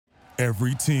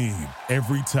Every team,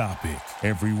 every topic,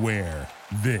 everywhere.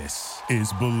 This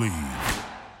is Believe.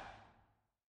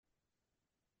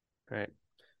 All right.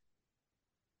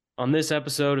 On this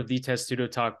episode of the Testudo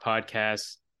Talk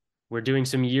podcast, we're doing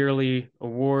some yearly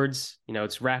awards. You know,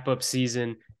 it's wrap-up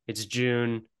season. It's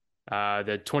June.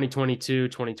 The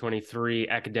 2022-2023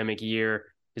 academic year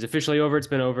is officially over. It's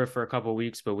been over for a couple of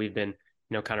weeks, but we've been,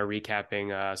 kind of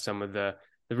recapping some of the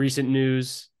recent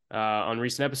news on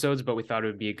recent episodes, but we thought it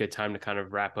would be a good time to kind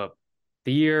of wrap up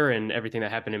the year and everything that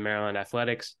happened in Maryland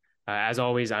athletics. As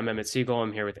always, I'm Emmett Siegel.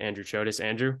 I'm here with Andrew Chodes.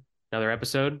 Andrew, another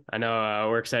episode. I know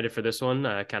we're excited for this one.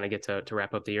 Kind of get to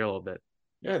wrap up the year a little bit.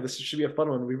 Yeah, this should be a fun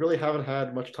one. We really haven't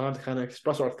had much time to kind of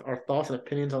express our thoughts and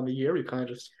opinions on the year. We kind of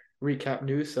just recap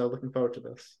news, so looking forward to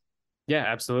this. Yeah,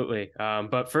 absolutely.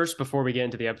 But first, before we get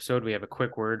into the episode, we have a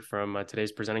quick word from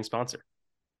today's presenting sponsor.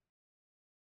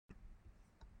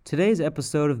 Today's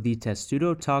episode of the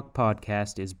Testudo Talk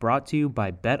podcast is brought to you by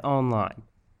BetOnline.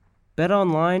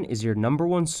 BetOnline is your number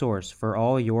one source for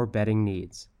all your betting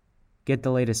needs. Get the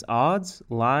latest odds,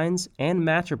 lines, and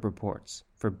matchup reports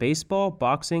for baseball,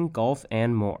 boxing, golf,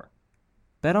 and more.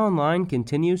 BetOnline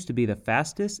continues to be the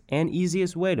fastest and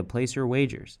easiest way to place your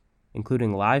wagers,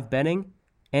 including live betting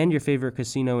and your favorite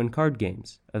casino and card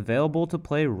games, available to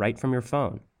play right from your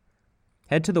phone.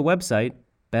 Head to the website,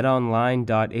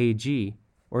 betonline.ag,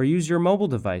 or use your mobile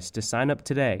device to sign up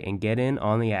today and get in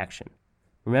on the action.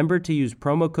 Remember to use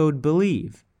promo code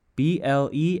BELIEVE,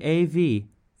 B-L-E-A-V,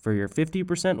 for your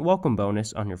 50% welcome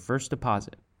bonus on your first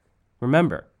deposit.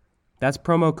 Remember, that's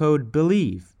promo code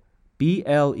BELIEVE,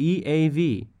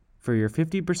 B-L-E-A-V, for your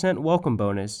 50% welcome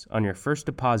bonus on your first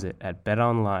deposit at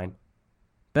BetOnline.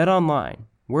 BetOnline,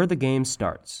 where the game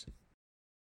starts.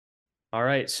 All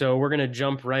right, so we're going to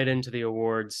jump right into the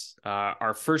awards.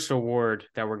 Our first award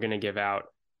that we're going to give out,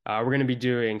 we're going to be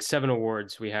doing 7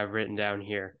 awards we have written down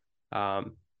here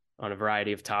on a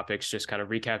variety of topics, just kind of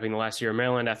recapping the last year of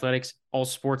Maryland athletics. All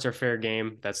sports are fair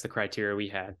game. That's the criteria we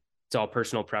had. It's all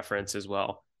personal preference as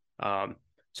well. So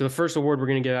the first award we're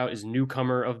going to give out is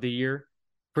Newcomer of the Year.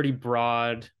 Pretty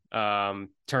broad term,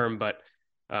 but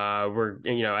we're,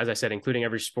 as I said, including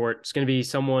every sport. It's going to be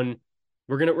someone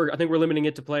I think we're limiting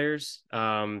it to players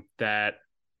that,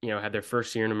 had their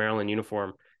first year in a Maryland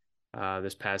uniform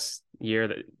this past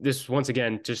year. This, once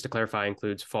again, just to clarify,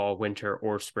 includes fall, winter,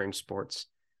 or spring sports.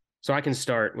 So I can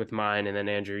start with mine, and then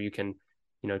Andrew, you can,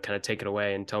 kind of take it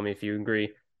away and tell me if you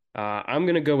agree. I'm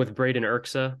going to go with Braden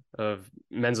Erksa of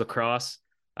men's lacrosse.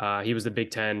 He was the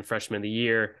Big Ten Freshman of the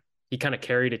Year. He kind of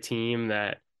carried a team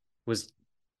that was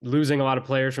losing a lot of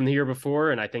players from the year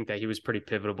before, and I think that he was pretty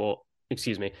pivotal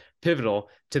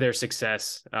to their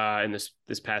success in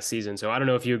this past season. So I don't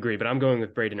know if you agree, but I'm going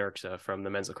with Braden Erksa from the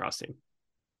men's lacrosse team.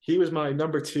 He was my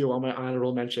number 2 on my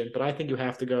honorable mention, but I think you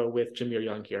have to go with Jahmir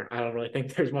Young here. I don't really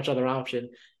think there's much other option.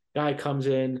 Guy comes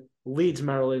in, leads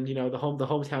Maryland, the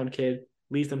hometown kid,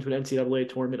 leads them to an NCAA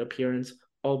tournament appearance,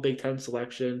 all Big Ten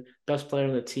selection, best player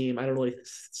on the team. I don't really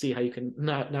see how you can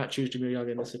not choose Jahmir Young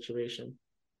in this situation.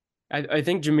 I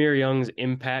think Jahmir Young's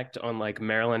impact on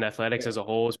Maryland athletics as a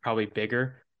whole is probably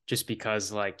bigger just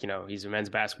because he's a men's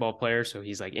basketball player. So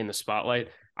he's in the spotlight.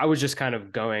 I was just kind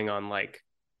of going on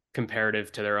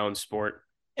comparative to their own sport.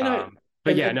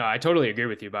 I totally agree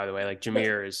with you, by the way.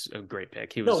 Jahmir is a great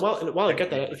pick. He was while I get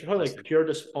that, if you're talking pure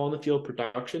just on the field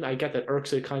production, I get that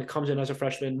Erksa kind of comes in as a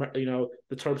freshman.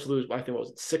 The Terps lose, I think,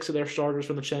 6 of their starters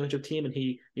from the championship team, and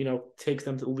he, takes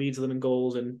them to leads them in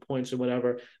goals and points and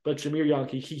whatever. But Jahmir Young,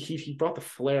 he brought the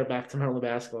flair back to Maryland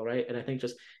basketball, right? And I think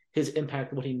just his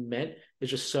impact, what he meant,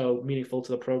 is just so meaningful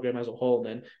to the program as a whole. And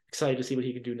then excited to see what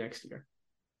he can do next year.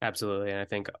 Absolutely, and I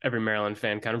think every Maryland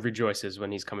fan kind of rejoices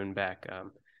when he's coming back. I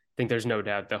think there's no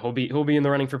doubt that he'll be in the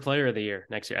running for Player of the Year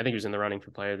next year. I think he was in the running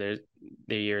for Player of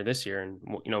the Year this year, and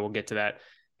we'll get to that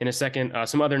in a second.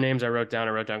 Some other names I wrote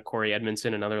down Corey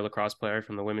Edmondson, another lacrosse player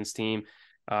from the women's team.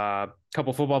 A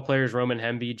couple football players, Roman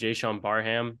Hemby, Jayshawn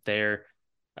Barham.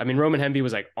 Roman Hemby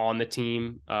was on the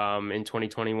team in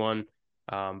 2021,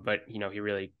 but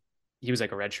he was a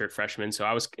redshirt freshman, so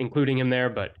I was including him there,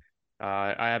 but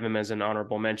I have him as an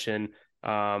honorable mention.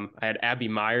 I had Abby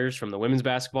Myers from the women's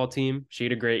basketball team. She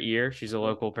had a great year. She's a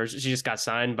local person. She just got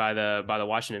signed by the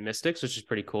Washington Mystics, which is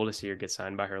pretty cool to see her get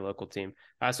signed by her local team.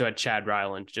 I also had Chad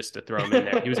Ryland, just to throw him in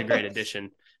there. He was a great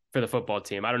addition for the football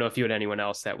team. I don't know if you had anyone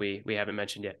else that we haven't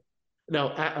mentioned yet.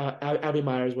 No, Abby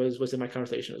Myers was in my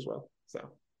conversation as well. So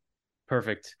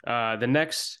perfect. The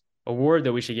next award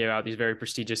that we should give out, these very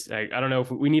prestigious, I don't know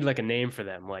if we need a name for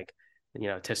them,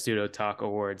 Testudo Talk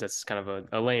Awards. That's kind of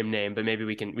a lame name, but maybe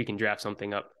we can draft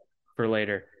something up for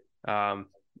later.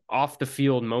 Off the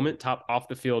field moment, top off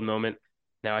the field moment.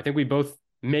 Now, I think we both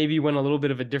maybe went a little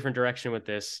bit of a different direction with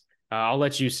this. I'll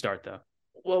let you start though.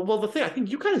 Well, the thing I think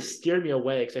you kind of steered me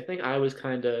away because I think I was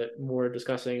kind of more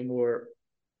discussing more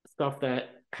stuff that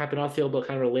happened off field, but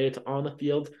kind of related to on the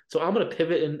field. So I'm going to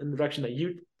pivot in the direction that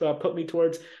you put me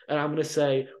towards, and I'm going to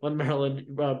say when Maryland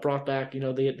brought back,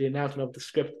 the announcement of the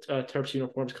script Terps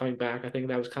uniforms coming back. I think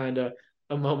that was kind of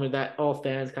a moment that all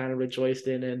fans kind of rejoiced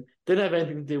in, and didn't have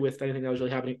anything to do with anything that was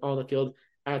really happening on the field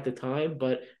at the time,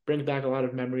 but brings back a lot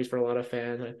of memories for a lot of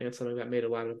fans. And I think it's something that made a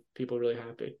lot of people really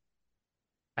happy.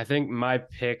 I think my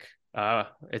pick,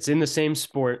 it's in the same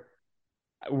sport.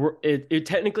 It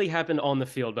technically happened on the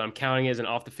field, but I'm counting it as an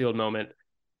off the field moment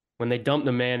when they dumped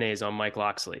the mayonnaise on Mike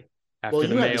Loxley after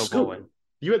the Mayo Bowl win.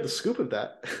 You had the scoop of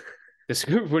that. The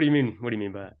scoop? What do you mean? What do you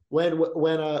mean by that?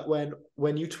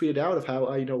 When you tweeted out of how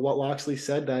what Loxley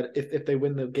said that if they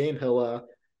win the game he'll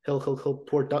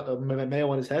pour mayo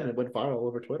on his head, and it went viral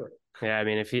over Twitter. Yeah, I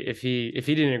mean, if he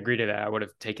didn't agree to that, I would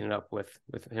have taken it up with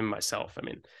him myself. I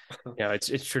mean,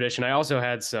 it's tradition. I also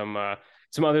had some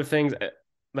other things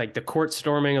like the court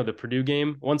storming of the Purdue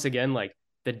game. Once again, like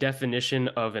the definition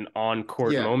of an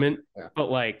on-court moment, but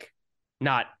like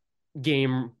not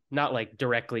like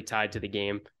directly tied to the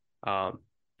game. I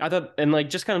thought, and like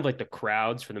just kind of like the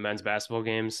crowds for the men's basketball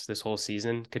games this whole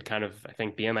season could kind of, I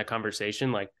think, be in that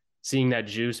conversation. Like seeing that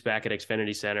juice back at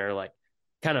Xfinity Center, like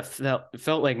kind of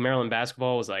felt like Maryland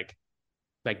basketball was like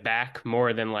back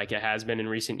more than like it has been in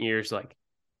recent years. Like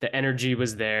the energy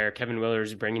was there. Kevin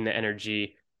Willers bringing the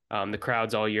energy. The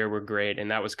crowds all year were great,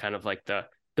 and that was kind of like the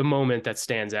moment that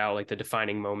stands out, like the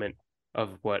defining moment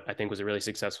of what I think was a really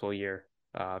successful year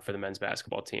for the men's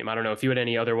basketball team. I don't know if you had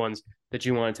any other ones that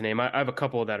you wanted to name. I have a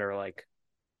couple that are like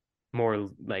more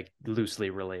like loosely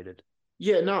related.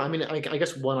 Yeah, no, I mean, I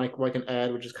guess one I can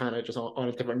add, which is kind of just on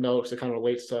a different note, because it kind of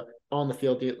relates to on the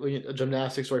field, the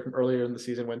gymnastics story from earlier in the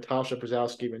season when Tasha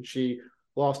Brzezowski, when she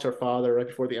lost her father right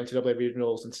before the NCAA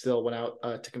regionals and still went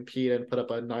out to compete and put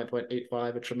up a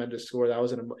 9.85, a tremendous score. That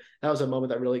was a moment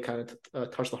that really kind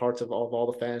of touched the hearts of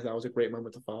all the fans. That was a great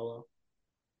moment to follow.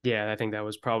 Yeah, I think that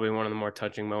was probably one of the more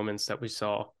touching moments that we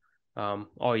saw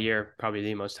all year. Probably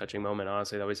the most touching moment,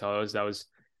 honestly, that we saw. That was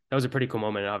a pretty cool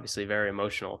moment, and obviously very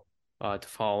emotional to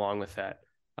follow along with that.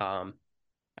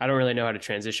 I don't really know how to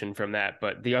transition from that,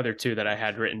 but the other two that I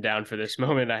had written down for this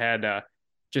moment, I had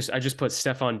I just put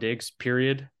Stefon Diggs,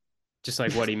 period, just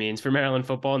like what he means for Maryland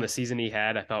football and the season he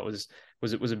had. I thought was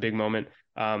a big moment.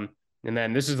 And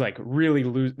then this is like really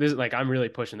loose. This is like I'm really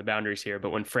pushing the boundaries here. But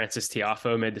when Francis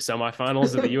Tiafoe made the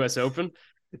semifinals of the U.S. Open,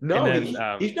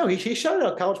 he shouted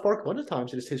out College Park one of the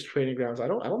times his training grounds. I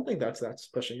don't think that's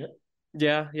pushing it.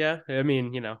 Yeah. I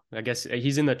mean, I guess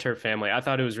he's in the Terp family. I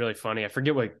thought it was really funny. I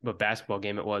forget what basketball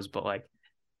game it was, but like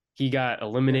he got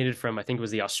eliminated from, I think it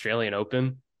was the Australian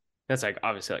Open. That's like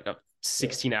obviously like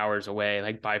 16 hours away,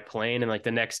 like by plane. And like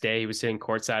the next day he was sitting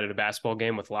courtside at a basketball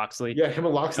game with Loxley. Yeah, him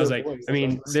and Loxley. I was like, I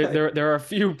mean, there are a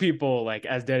few people like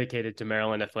as dedicated to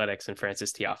Maryland athletics and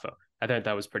Francis Tiafoe. I thought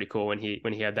that was pretty cool when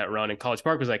he had that run, and College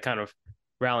Park was like kind of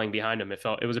rallying behind him.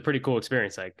 It was a pretty cool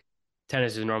experience. Like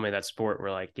tennis is normally that sport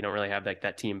where like you don't really have like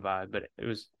that team vibe, but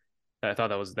I thought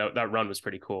that run was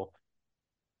pretty cool.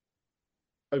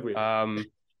 Agreed.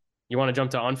 You want to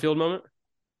jump to on-field moment?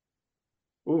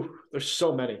 Ooh, there's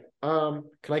so many. Can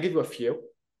I give you a few?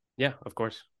 Yeah, of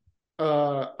course.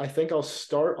 I think I'll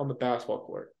start on the basketball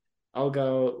court. I'll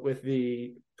go with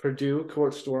the Purdue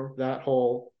court storm that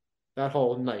whole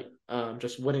night.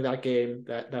 Just winning that game,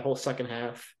 that whole second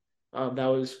half. That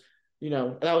was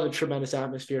a tremendous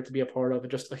atmosphere to be a part of, and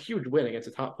just a huge win against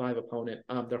a top 5 opponent.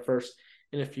 Their first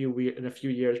in a few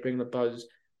years, bringing the buzz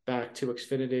back to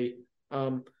Xfinity.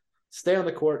 Stay on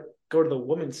the court, go to the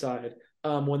women's side.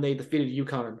 When they defeated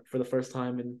UConn for the first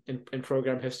time in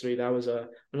program history. That was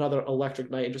another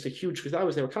electric night, and just a huge,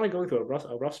 because they were kind of going through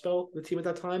a rough spell, the team at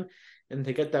that time, and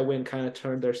to get that win kind of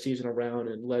turned their season around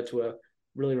and led to a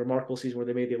really remarkable season where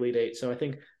they made the Elite Eight. So I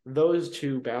think those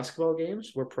two basketball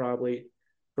games were probably,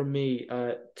 for me,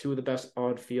 two of the best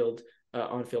on-field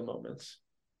moments.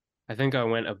 I think I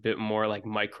went a bit more like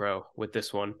micro with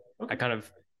this one. Okay. I kind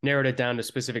of narrowed it down to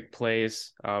specific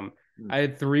plays. I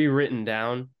had 3 written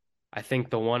down. I think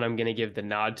the one I'm going to give the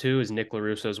nod to is Nick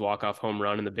LaRusso's walk-off home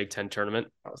run in the Big Ten tournament.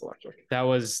 That was electric. That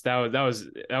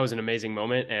was an amazing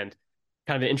moment, and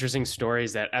kind of interesting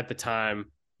stories that at the time,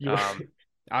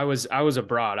 I was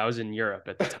abroad. I was in Europe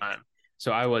at the time,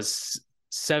 so I was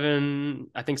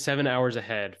 7 hours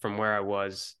ahead from where I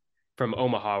was from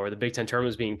Omaha, where the Big Ten tournament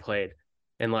was being played,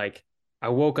 and like I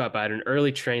woke up. I had an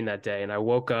early train that day, and I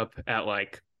woke up at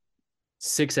like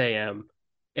 6 a.m.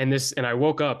 And I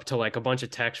woke up to like a bunch of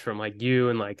texts from like you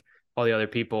and like all the other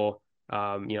people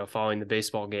following the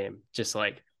baseball game, just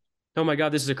like, oh my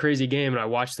God, this is a crazy game. And I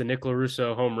watched the Nick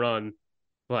LaRusso home run,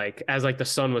 like as like the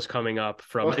sun was coming up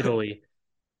from Italy.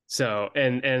 So,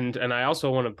 and I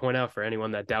also want to point out for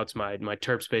anyone that doubts my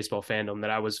Terps baseball fandom that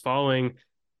I was following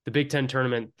the Big Ten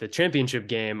tournament, the championship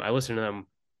game. I listened to them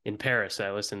in Paris.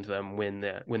 I listened to them win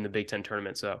the Big Ten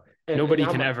tournament. So nobody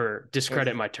can ever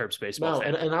discredit my Terps baseball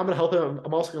fan. And I'm going to help him.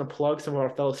 I'm also going to plug some of our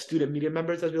fellow student media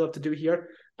members, as we love to do here.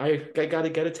 I got to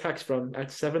get a text from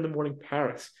at 7 a.m.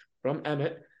 Paris from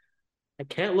Emmett. I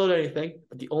can't load anything,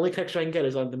 but the only connection I can get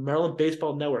is on the Maryland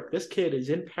Baseball Network. This kid is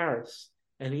in Paris,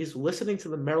 and he's listening to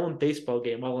the Maryland baseball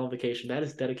game while on vacation. That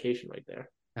is dedication right there.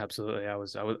 Absolutely. I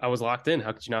was locked in.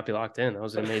 How could you not be locked in? That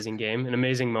was an amazing game, an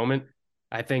amazing moment.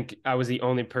 I think I was the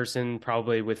only person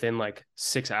probably within like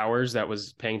 6 hours that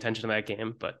was paying attention to that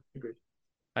game, but Agreed.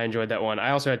 I enjoyed that one.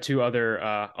 I also had two other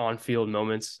on-field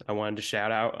moments I wanted to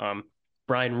shout out.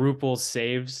 Brian Rupel's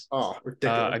saves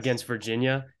against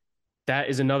Virginia. That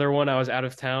is another one. I was out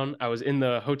of town. I was in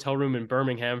the hotel room in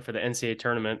Birmingham for the NCAA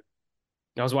tournament.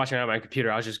 I was watching it on my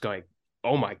computer. I was just going,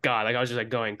 oh my God. Like I was just like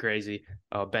going crazy.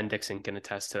 Ben Dixon can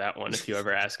attest to that one if you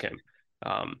ever ask him.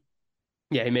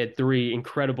 Yeah, he made 3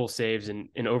 incredible saves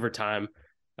in overtime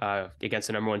against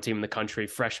the number 1 team in the country,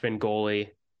 freshman goalie.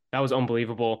 That was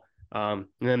unbelievable. And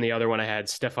then the other one I had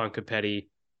Stefan Capetti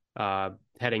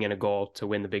heading in a goal to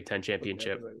win the Big Ten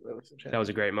championship. That was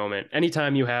a great moment.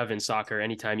 Anytime you have in soccer,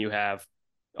 anytime you have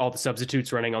all the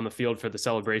substitutes running on the field for the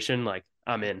celebration, like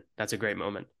I'm in. That's a great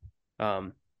moment.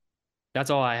 That's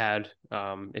all I had.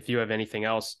 If you have anything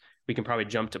else, we can probably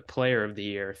jump to player of the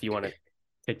year if you want to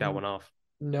take that one off.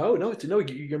 No,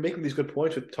 you're making these good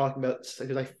points with talking about,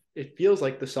 because it feels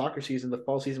like the soccer season, the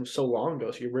fall season was so long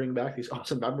ago. So you're bringing back these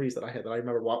awesome memories that I had that I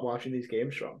remember watching these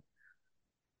games from.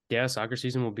 Yeah, soccer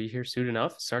season will be here soon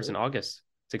enough. It starts in August.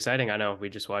 It's exciting. I know we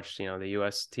just watched, the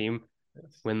U.S. team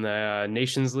win the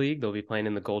Nations League. They'll be playing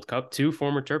in the Gold Cup. 2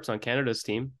 former Terps on Canada's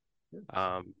team.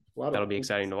 That'll be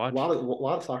exciting to watch. A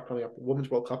lot of soccer coming up.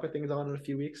 Women's World Cup, I think, is on in a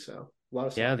few weeks. So a lot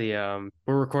of soccer. Yeah,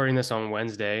 we're recording this on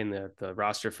Wednesday, and the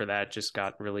roster for that just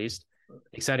got released.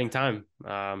 Exciting time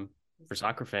for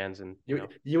soccer fans, and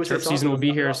Terp season will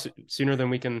be here sooner than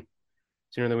we can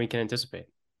anticipate.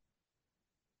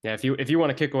 Yeah, if you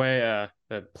want to kick away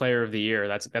the player of the year,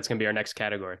 that's going to be our next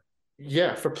category.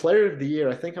 Yeah, for player of the year,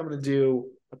 I think I'm going to do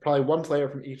probably one player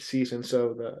from each season.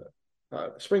 So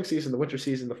the spring season, the winter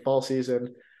season, the fall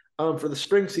season. For the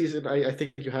spring season, I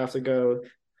think you have to go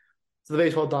to the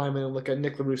baseball diamond and look at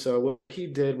Nick LaRusso. What he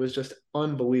did was just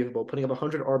unbelievable, putting up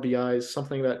 100 RBIs,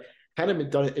 something that hadn't been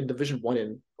done in Division I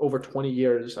in over 20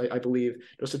 years, I believe.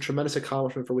 Just a tremendous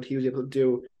accomplishment for what he was able to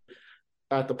do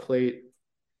at the plate.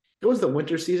 It was the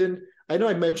winter season. I know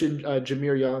I mentioned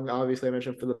Jameer Young. Obviously, I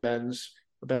mentioned for the men's.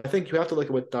 But I think you have to look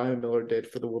at what Diamond Miller did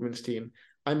for the women's team.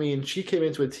 I mean, she came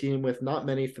into a team with not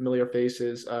many familiar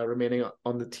faces remaining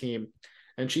on the team.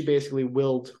 And she basically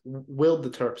willed the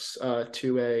Terps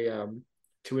to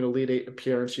an Elite Eight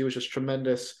appearance. She was just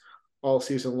tremendous all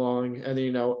season long,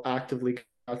 and actively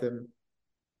got them.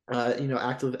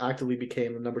 Actively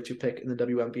became the number 2 pick in the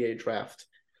WNBA draft.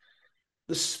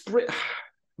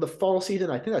 The fall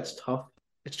season, I think that's tough.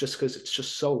 It's just because it's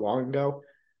just so long ago.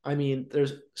 I mean,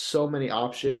 there's so many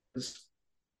options.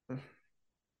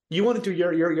 You want to do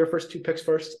your first 2 picks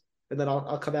first, and then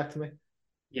I'll come back to me.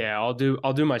 Yeah, I'll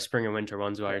do my spring and winter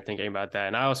ones while you're thinking about that,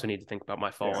 and I also need to think about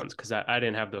my fall ones because I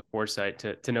didn't have the foresight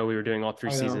to know we were doing all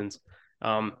 3 seasons.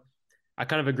 I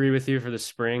kind of agree with you for the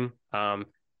spring.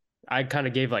 I kind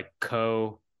of gave like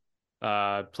player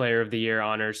of the year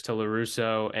honors to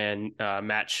LaRusso and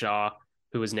Matt Shaw,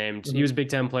 who was named. He was Big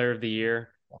Ten player of the year.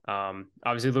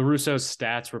 Obviously LaRusso's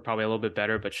stats were probably a little bit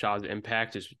better, but Shaw's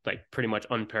impact is like pretty much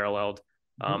unparalleled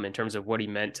in terms of what he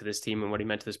meant to this team and what he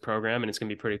meant to this program. And it's going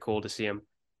to be pretty cool to see him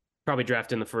probably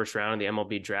draft in the first round of the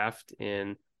MLB draft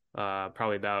in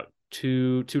probably about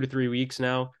 2 to 3 weeks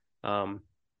now.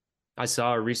 I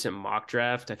saw a recent mock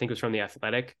draft. I think it was from The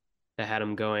Athletic that had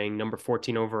him going number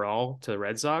 14 overall to the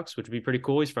Red Sox, which would be pretty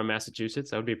cool. He's from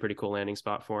Massachusetts. That would be a pretty cool landing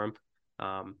spot for him.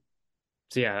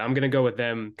 So yeah, I'm going to go with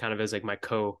them kind of as like my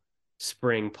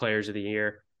spring players of the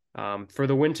year. For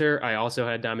the winter, I also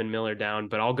had Diamond Miller down,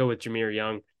 but I'll go with Jameer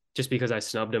Young just because I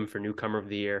snubbed him for newcomer of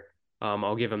the year.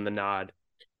 I'll give him the nod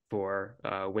for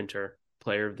winter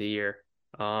player of the year.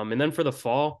 And then for the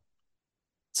fall,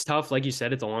 it's tough. Like you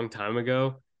said, it's a long time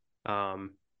ago.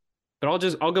 But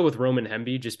I'll go with Roman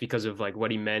Hemby just because of like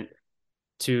what he meant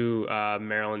to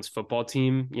Maryland's football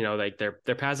team. Like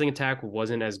their passing attack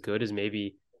wasn't as good as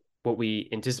maybe what we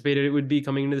anticipated it would be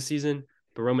coming into the season.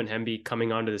 But Roman Hemby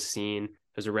coming onto the scene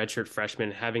as a redshirt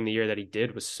freshman, having the year that he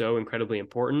did was so incredibly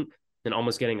important. and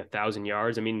almost getting 1,000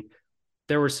 yards. I mean,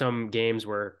 there were some games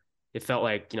where it felt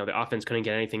like, the offense couldn't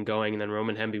get anything going, and then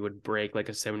Roman Hemby would break like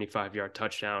a 75-yard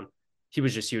touchdown. He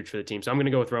was just huge for the team. So I'm going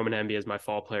to go with Roman Hemby as my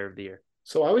fall player of the year.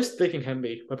 So I was thinking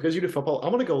Hemby, but because you do football, I'm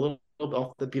going to go a little bit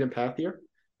off the beaten path here.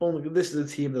 Only this is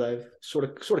a team that I've sort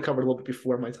of covered a little bit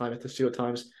before my time at the Studio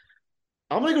Times.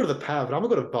 I'm going to go to the path, but I'm going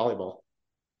to go to volleyball.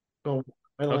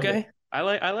 Okay. I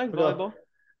like volleyball.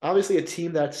 Obviously, a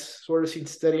team that's sort of seen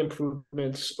steady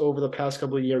improvements over the past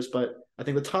couple of years, but I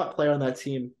think the top player on that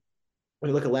team, when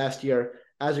you look at last year,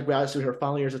 as a grad student, her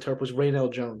final year as a Terp was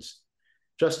Raynell Jones.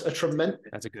 Just a tremendous.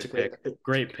 That's a good pick.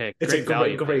 Great pick. It's great a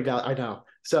value. Great value. I know.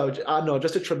 So no,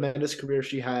 just a tremendous career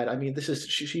she had. I mean,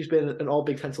 she's been an All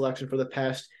Big Ten selection for the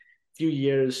past few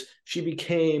years. She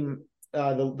became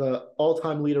the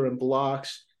all-time leader in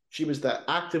blocks. She was the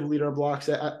active leader in blocks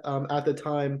at the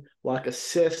time. Block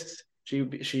assists.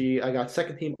 I got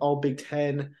second team All Big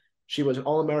Ten. She was an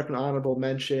All-American honorable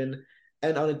mention.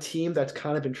 And on a team that's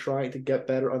kind of been trying to get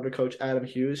better under Coach Adam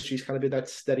Hughes, she's kind of been that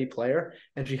steady player.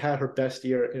 And she had her best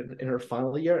year in her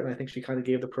final year, and I think she kind of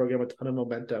gave the program a ton of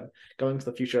momentum going into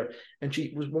the future. And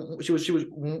she was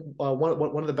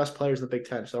one of the best players in the Big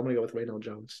Ten. So I'm going to go with Raynell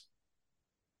Jones.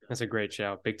 That's a great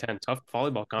shout. Big Ten, tough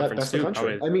volleyball conference too. Look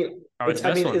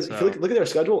at their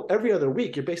schedule. Every other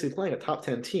week, you're basically playing a top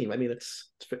 10 team. I mean, it's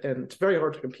very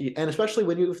hard to compete, and especially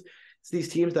when you see these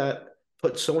teams that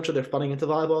put so much of their funding into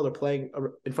volleyball, they're playing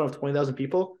in front of 20,000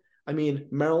 people. I mean,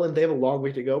 Maryland, they have a long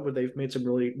way to go, but they've made some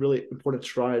really, really important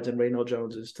strides, and Raynell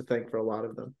Jones is to thank for a lot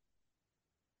of them.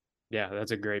 Yeah,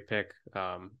 that's a great pick.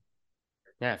 I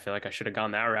feel like I should have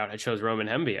gone that route. I chose Roman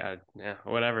Hemby.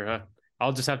 Whatever.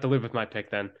 I'll just have to live with my pick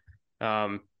then.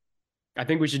 I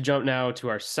think we should jump now to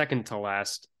our second to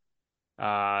last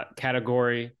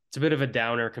category. It's a bit of a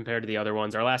downer compared to the other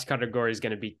ones. Our last category is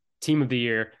going to be Team of the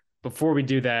Year. Before we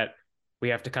do that, we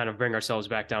have to kind of bring ourselves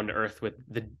back down to earth with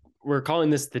we're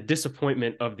calling this the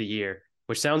disappointment of the year,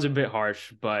 which sounds a bit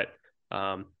harsh, but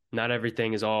not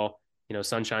everything is all,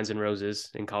 sunshines and roses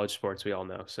in college sports, we all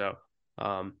know. So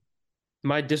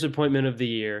my disappointment of the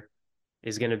year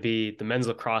is going to be the men's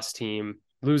lacrosse team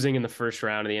losing in the first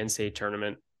round of the NCAA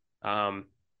tournament. I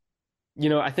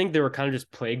think they were kind of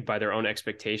just plagued by their own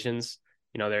expectations.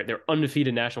 They're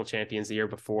undefeated national champions the year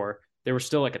before. They were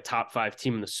still like a top 5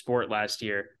 team in the sport last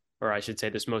year, or I should say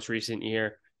this most recent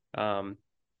year. But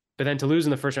then to lose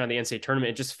in the first round of the NCAA tournament,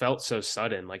 it just felt so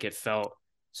sudden. Like it felt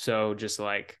so just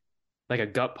like a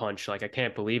gut punch. Like I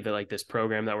can't believe that like this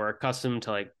program that we're accustomed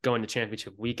to like going to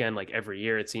championship weekend like every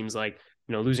year, it seems like,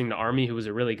 losing to Army, who was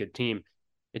a really good team.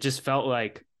 It just felt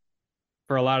like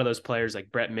for a lot of those players like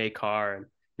Brett Makar and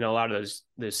a lot of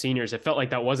those seniors, it felt like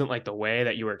that wasn't like the way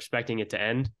that you were expecting it to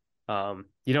end.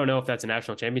 You don't know if that's a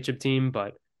national championship team,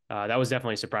 but that was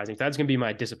definitely surprising. That's going to be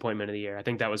my disappointment of the year. I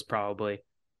think that was probably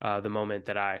the moment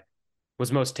that I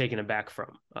was most taken aback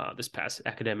from this past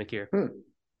academic year.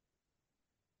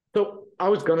 So I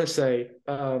was gonna say,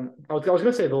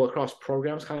 the lacrosse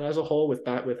programs kind of as a whole with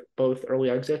both early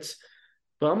exits,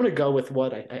 but I'm gonna go with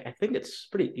what I think it's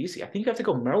pretty easy. I think you have to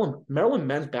go Maryland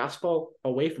men's basketball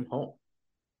away from home.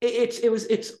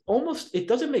 It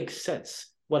doesn't make sense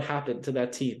what happened to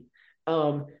that team.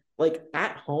 Like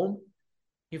at home,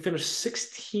 you finished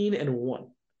 16-1.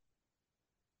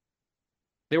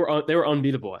 They were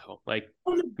unbeatable at home. Like,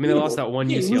 unbeatable. I mean, they lost that one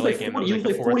UCLA game. It was like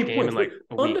the fourth game in like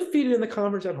a week. Undefeated in the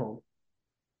conference at home.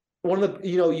 One of the,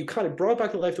 you kind of brought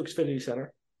back the life to Xfinity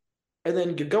Center, and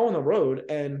then you go on the road,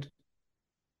 and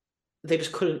they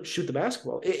just couldn't shoot the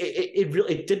basketball.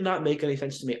 It did not make any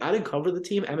sense to me. I didn't cover the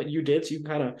team. Emmett, you did, so you can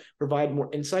kind of provide more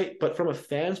insight. But from a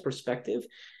fan's perspective,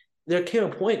 there came a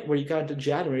point where you got into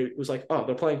January. It was like, oh,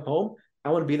 they're playing home.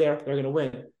 I want to be there. They're going to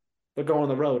win. They're going on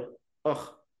the road. Ugh.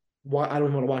 Why I don't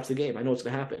even want to watch the game. I know what's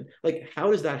going to happen. Like, how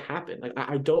does that happen? Like,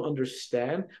 I don't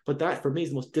understand. But that, for me, is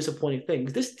the most disappointing thing.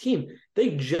 This team,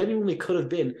 they genuinely could have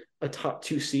been a top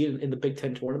 2 seed in the Big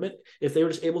Ten tournament if they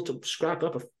were just able to scrap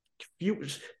up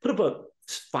put up a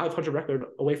 500 record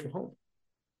away from home.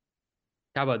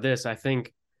 How about this? I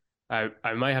think I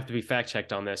might have to be fact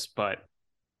checked on this, but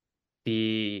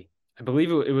I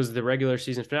believe it was the regular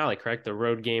season finale, correct? The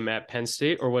road game at Penn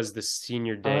State, or was the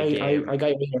senior day game? I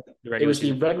got you. It was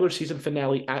the regular season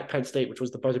finale at Penn State, which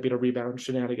was the buzzer beater rebound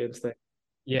shenanigans thing.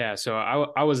 Yeah, so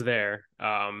I was there,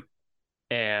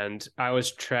 and I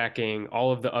was tracking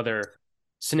all of the other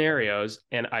scenarios,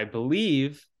 and I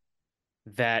believe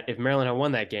that if Maryland had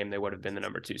won that game, they would have been the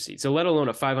number 2 seed. So let alone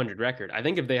a 500 record. I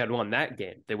think if they had won that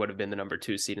game, they would have been the number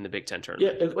 2 seed in the Big Ten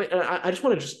tournament. Yeah, and I just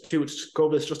want to just go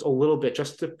over this just a little bit,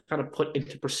 just to kind of put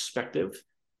into perspective.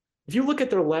 If you look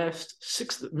at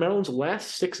Maryland's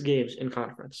last 6 games in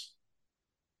conference,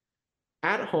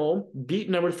 at home, beat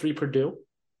number 3 Purdue,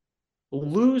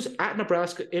 lose at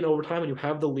Nebraska in overtime when you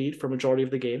have the lead for majority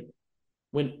of the game,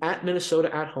 win at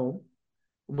Minnesota at home,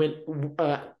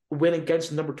 win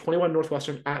against number 21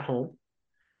 Northwestern at home,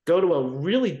 go to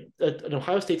an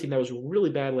Ohio State team that was really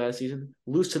bad last season,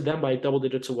 lose to them by double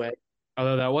digits away.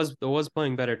 Although that was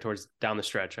playing better towards down the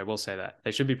stretch, I will say that.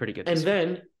 They should be pretty good. And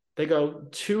then they go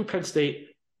to Penn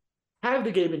State, have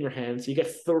the game in your hands. You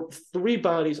get 3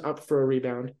 bodies up for a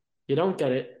rebound. You don't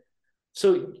get it.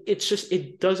 So it's just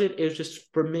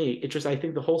for me, I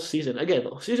think the whole season, again,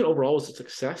 the season overall was a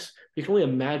success. You can only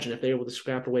imagine if they were able to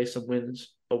scrap away some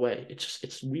wins away.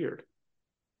 It's weird.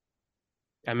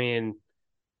 I mean,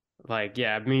 like,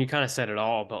 yeah, I mean, you kind of said it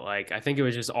all, but like, I think it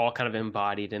was just all kind of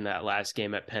embodied in that last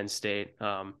game at Penn State.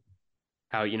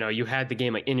 How, you had the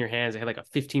game like in your hands. They had like a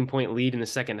 15-point lead in the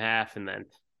second half, and then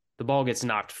the ball gets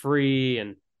knocked free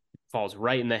and falls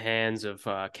right in the hands of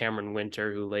Cameron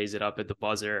Winter, who lays it up at the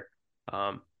buzzer.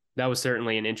 That was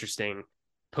certainly an interesting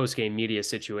post-game media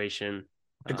situation.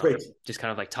 Just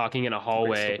kind of like talking in a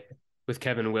hallway with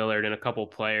Kevin Willard and a couple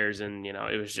players, and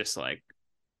it was just like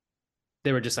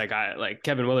they were just like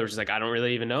Kevin Willard was just like, I don't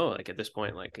really even know, like at this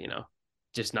point, like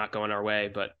just not going our way.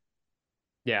 But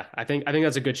yeah, I think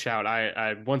that's a good shout.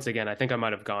 I once again, I think I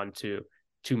might have gone too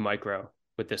micro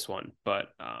with this one, but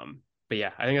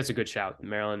yeah, I think that's a good shout. The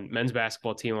Maryland men's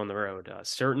basketball team on the road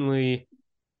certainly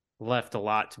left a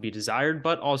lot to be desired,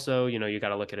 but also, you got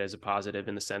to look at it as a positive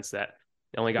in the sense that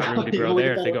they only got room to grow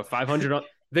there. If they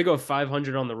go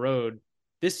 500 on the road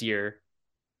this year,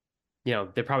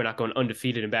 they're probably not going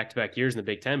undefeated in back-to-back years in the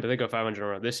Big Ten, but they go 500 on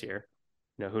the road this year.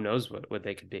 Who knows what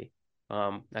they could be.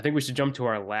 I think we should jump to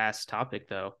our last topic,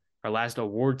 though, our last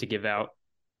award to give out.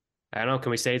 I don't know.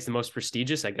 Can we say it's the most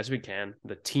prestigious? I guess we can.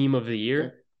 The team of the year.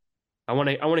 Okay.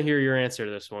 I want to hear your answer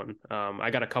to this one.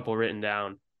 I got a couple written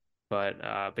down. But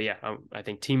yeah, I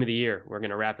think team of the year, we're going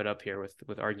to wrap it up here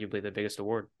with arguably the biggest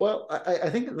award. Well, I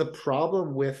think the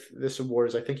problem with this award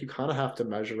is I think you kind of have to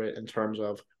measure it in terms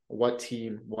of what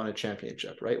team won a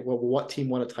championship, right? Well, what team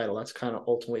won a title? That's kind of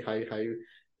ultimately how you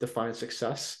define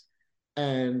success.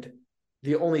 And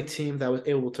the only team that was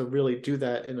able to really do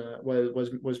that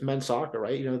was men's soccer,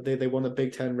 right? They won the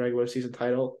Big Ten regular season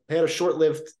title. They had a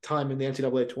short-lived time in the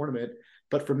NCAA tournament,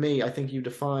 but for me, I think you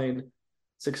define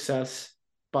success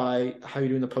by how you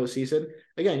do in the postseason.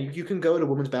 Again, you can go to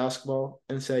women's basketball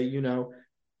and say,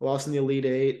 lost in the Elite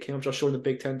Eight, came up just short in the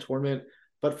Big Ten tournament.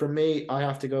 But for me, I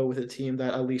have to go with a team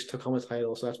that at least took home a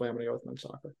title. So that's why I'm going to go with men's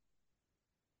soccer.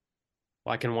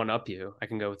 Well, I can one-up you. I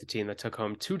can go with the team that took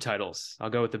home 2 titles. I'll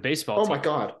go with the baseball team. Oh, my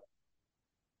God.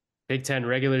 Big Ten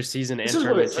regular season and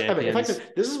tournament champions.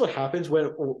 This is what happens when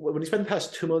you spend the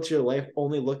past 2 months of your life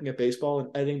only looking at baseball and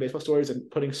editing baseball stories and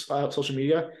putting out social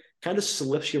media. Kind of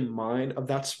slips your mind of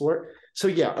that sport. So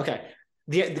yeah, okay.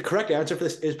 The correct answer for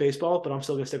this is baseball, but I'm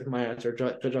still going to stick with my answer,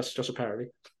 just for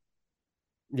parity.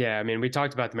 Yeah, I mean, we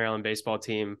talked about the Maryland baseball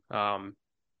team. But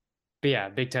yeah,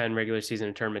 Big Ten regular season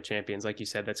and tournament champions, like you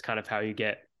said, that's kind of how you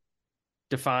get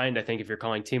defined. I think if you're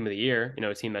calling team of the year,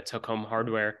 a team that took home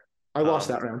hardware. I lost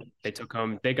that round.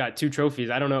 They got 2 trophies.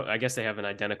 I don't know. I guess they have an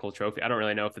identical trophy. I don't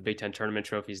really know if the Big Ten tournament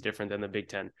trophy is different than the Big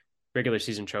Ten regular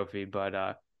season trophy, but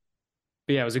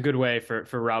yeah, it was a good way for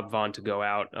Rob Vaughn to go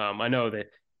out. I know that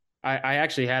I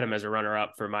actually had him as a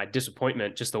runner-up for my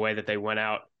disappointment, just the way that they went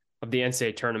out of the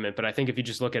NCAA tournament. But I think if you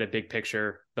just look at a big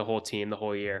picture, the whole team, the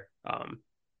whole year,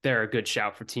 they're a good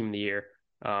shout for team of the year.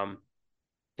 I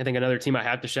think another team I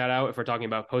have to shout out if we're talking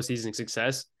about postseason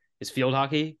success is field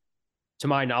hockey. To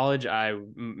my knowledge,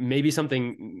 maybe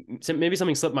something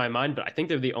slipped my mind, but I think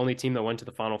they're the only team that went to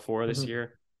the Final Four this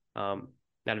year out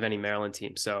of any Maryland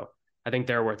team. So I think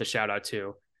they're worth a shout out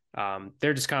too.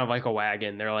 They're just kind of like a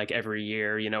wagon. They're like every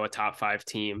year, a top 5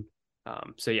 team.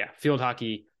 So yeah, field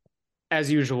hockey,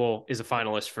 as usual, is a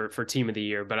finalist for team of the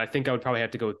year, but I think I would probably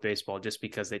have to go with baseball just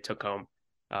because they took home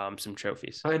some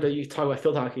trophies. I know you talk about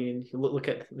field hockey and you look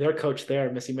at their coach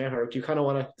there, Missy Mayhart. Do you kind of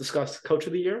want to discuss coach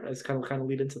of the year as kind of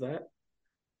lead into that?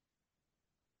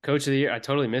 Coach of the year. I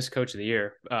totally missed coach of the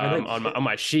year on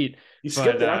my sheet. You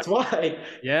skipped it. That's why.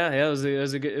 Yeah, it was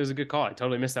a good call. I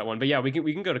totally missed that one. But yeah, we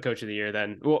can go to coach of the year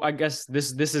then. Well, I guess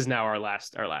this is now our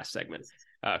last segment.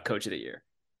 Coach of the year.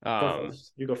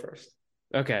 You go first.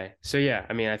 Okay, so yeah,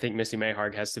 I mean, I think Missy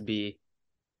Mayhart has to be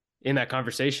in that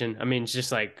conversation. I mean, it's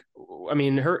just like,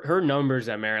 her numbers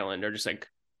at Maryland are just like,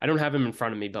 I don't have them in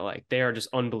front of me, but like they are just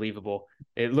unbelievable.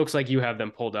 It looks like you have them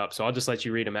pulled up, so I'll just let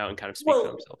you read them out and kind of speak for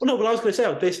themselves. No, what I was going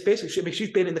to say, basically, she's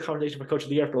been in the conversation for coach of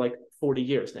the year for like 40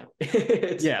 years now.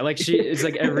 Yeah, like it's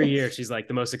like every year she's like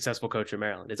the most successful coach in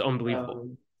Maryland. It's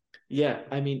unbelievable. Yeah,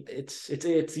 I mean, it's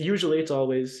usually it's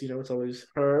always it's always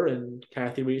her and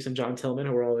Kathy Reese and John Tillman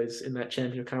who are always in that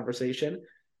championship conversation.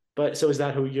 But so is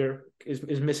that who you're is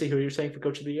Missy who you're saying for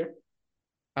Coach of the Year?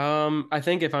 I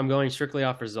think if I'm going strictly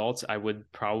off results, I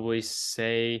would probably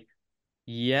say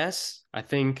yes. I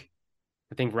think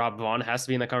Rob Vaughn has to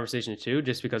be in that conversation too,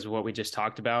 just because of what we just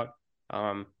talked about.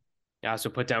 Um, I also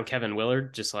put down Kevin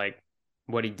Willard, just like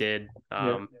what he did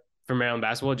Yeah, for Maryland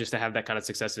basketball, just to have that kind of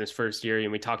success in his first year.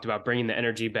 And we talked about bringing the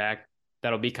energy back.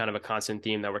 That'll be kind of a constant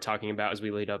theme that we're talking about as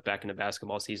we lead up back into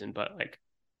basketball season. But like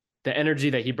the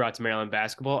energy that he brought to Maryland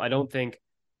basketball, I don't think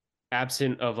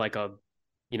absent of like a,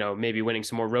 maybe winning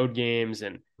some more road games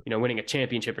and, winning a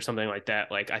championship or something like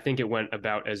that. Like I think it went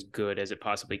about as good as it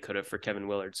possibly could have for Kevin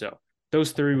Willard. So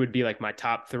those three would be like my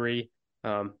top three.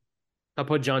 Um, I'll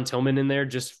put John Tillman in there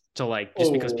just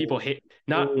because people hate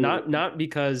not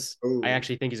because I Oh,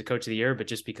 actually think he's a coach of the year, but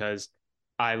just because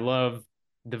I love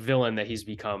the villain that he's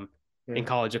become in yeah,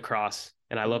 college lacrosse,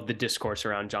 and I love the discourse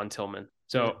around John Tillman. yeah.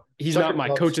 So he's Sucker not my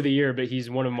Puffs. coach of the year, but he's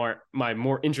one of my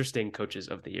more interesting coaches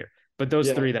of the year. But those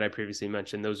Yeah, three that I previously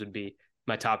mentioned, those would be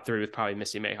my top three, with probably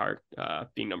Missy Mayhart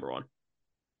being number one.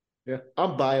 yeah.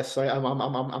 I'm biased. So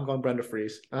I'm going Brenda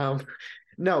Freeze.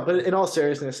 No, but in all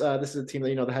seriousness, this is a team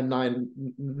that that had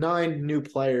nine new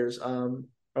players.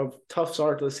 A tough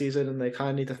start to the season, and they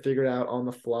kind of need to figure it out on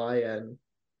the fly. And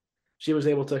she was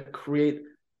able to create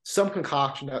some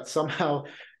concoction that somehow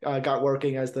got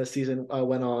working as the season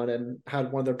went on, and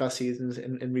had one of their best seasons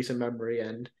in recent memory.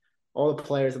 And all the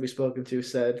players that we spoken to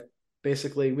said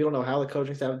basically we don't know how the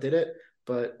coaching staff did it,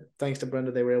 but thanks to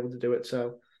Brenda, they were able to do it.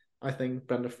 So I think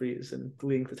Brenda Freeze and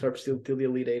leading the Terps to the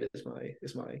Elite Eight is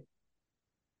my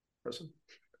person.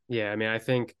 Yeah, I mean, I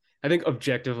think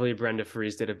objectively Brenda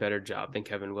Freeze did a better job than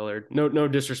Kevin Willard. No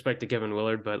disrespect to Kevin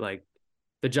Willard, but like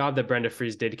the job that Brenda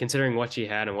Freeze did, considering what she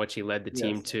had and what she led the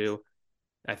team Yes. to,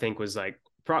 I think was like,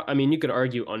 I mean, you could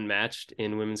argue unmatched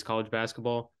in women's college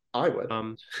basketball. I would.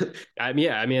 Um, I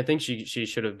think she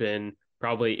should have been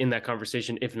probably in that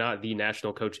conversation, if not the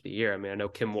national coach of the year. I mean, I know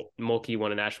Kim Mulkey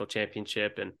won a national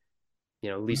championship, and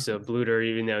Lisa Bluter,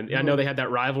 even though I know they had that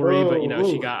rivalry, but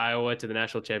she got Iowa to the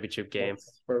national championship game.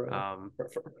 For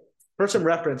some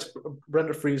reference,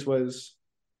 Brenda Freeze was,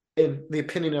 in the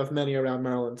opinion of many around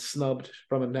Maryland, snubbed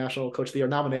from a national coach of the year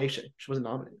nomination. She wasn't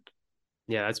nominated.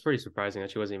 Yeah, that's pretty surprising that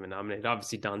she wasn't even nominated.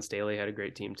 Obviously, Don Staley had a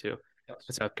great team too in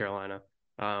South Carolina.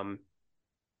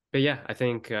 But yeah, I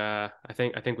think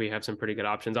we have some pretty good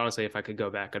options. Honestly, if I could go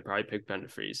back, I'd probably pick Brenda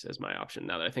Freeze as my option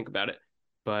now that I think about it.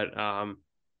 But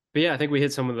yeah, I think we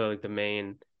hit some of the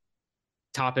main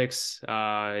topics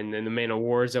and the main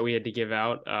awards that we had to give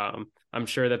out. I'm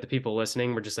sure that the people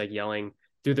listening were just like yelling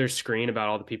through their screen about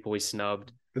all the people we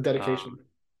snubbed. The dedication.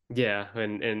 Yeah,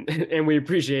 and we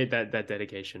appreciate that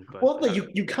dedication. But Well,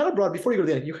 you kind of brought, before you go to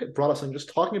the end, you brought us on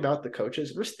just talking about the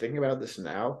coaches. I'm just thinking about this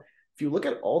now. If you look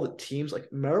at all the teams,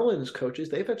 like Maryland's coaches,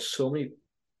 they've had so many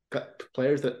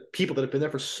players, that people that have been there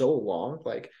for so long.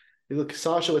 Like you look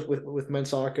Sasha with men's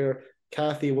soccer,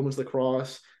 Kathy women's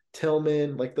lacrosse,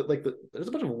 Tillman, there's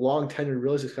a bunch of long tenured,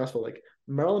 really successful. Like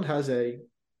Maryland has a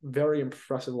very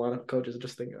impressive lineup of coaches. I'm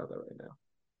just thinking about that right now.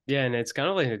 yeah, and it's kind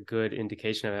of like a good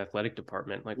indication of athletic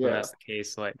department. Like when Yeah, that's the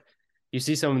case, like you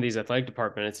see some of these athletic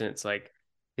departments, and it's like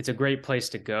it's a great place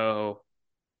to go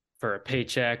for a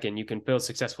paycheck, and you can build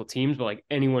successful teams. But like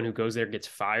anyone who goes there gets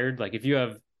fired. Like if you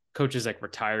have coaches like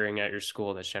retiring at your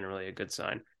school, that's generally a good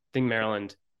sign. I think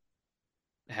Maryland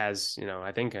has,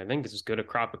 I think it's as good a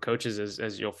crop of coaches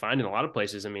as you'll find in a lot of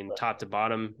places. I mean, top to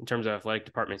bottom in terms of athletic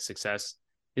department success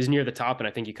is near the top, and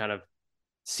I think you kind of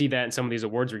see that in some of these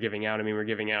awards we're giving out. I mean, we're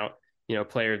giving out,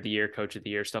 player of the year, coach of the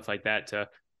year, stuff like that, to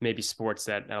maybe sports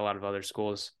that a lot of other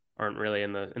schools aren't really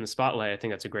in the spotlight. I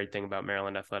think that's a great thing about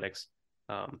Maryland athletics.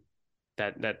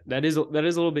 That is a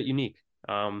little bit unique.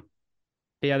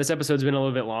 Yeah, this episode's been a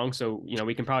little bit long, so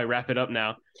we can probably wrap it up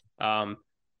now.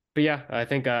 But yeah, I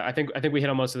think we hit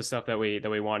on most of the stuff that we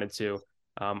wanted to.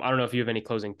 I don't know if you have any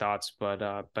closing thoughts, but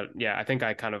yeah, I think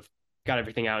I kind of got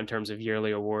everything out in terms of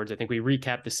yearly awards. I think we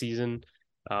recapped the season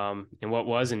and what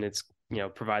was, and it's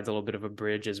provides a little bit of a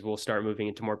bridge as we'll start moving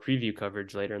into more preview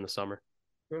coverage later in the summer.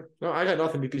 no, I got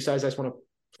nothing besides I just want to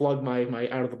plug my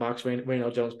out of the box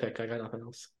Raynell Jones pick. I got nothing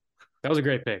else. That was a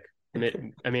great pick. I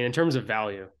mean, in terms of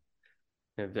value,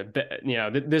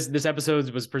 this episode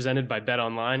was presented by Bet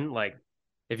Online. Like,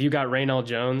 if you got Raynell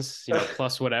Jones,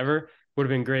 plus whatever, would have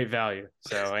been great value.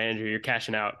 So, Andrew, you're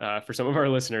cashing out for some of our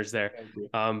listeners there.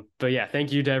 But yeah,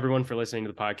 thank you to everyone for listening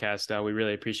to the podcast. We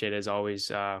really appreciate it as always.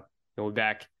 We'll be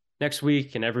back next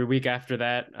week and every week after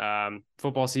that.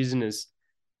 Football season is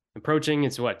approaching.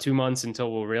 It's 2 months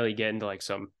until we'll really get into like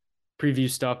some preview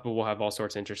stuff, but we'll have all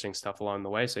sorts of interesting stuff along the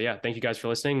way. So yeah, thank you guys for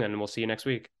listening, and we'll see you next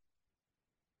week.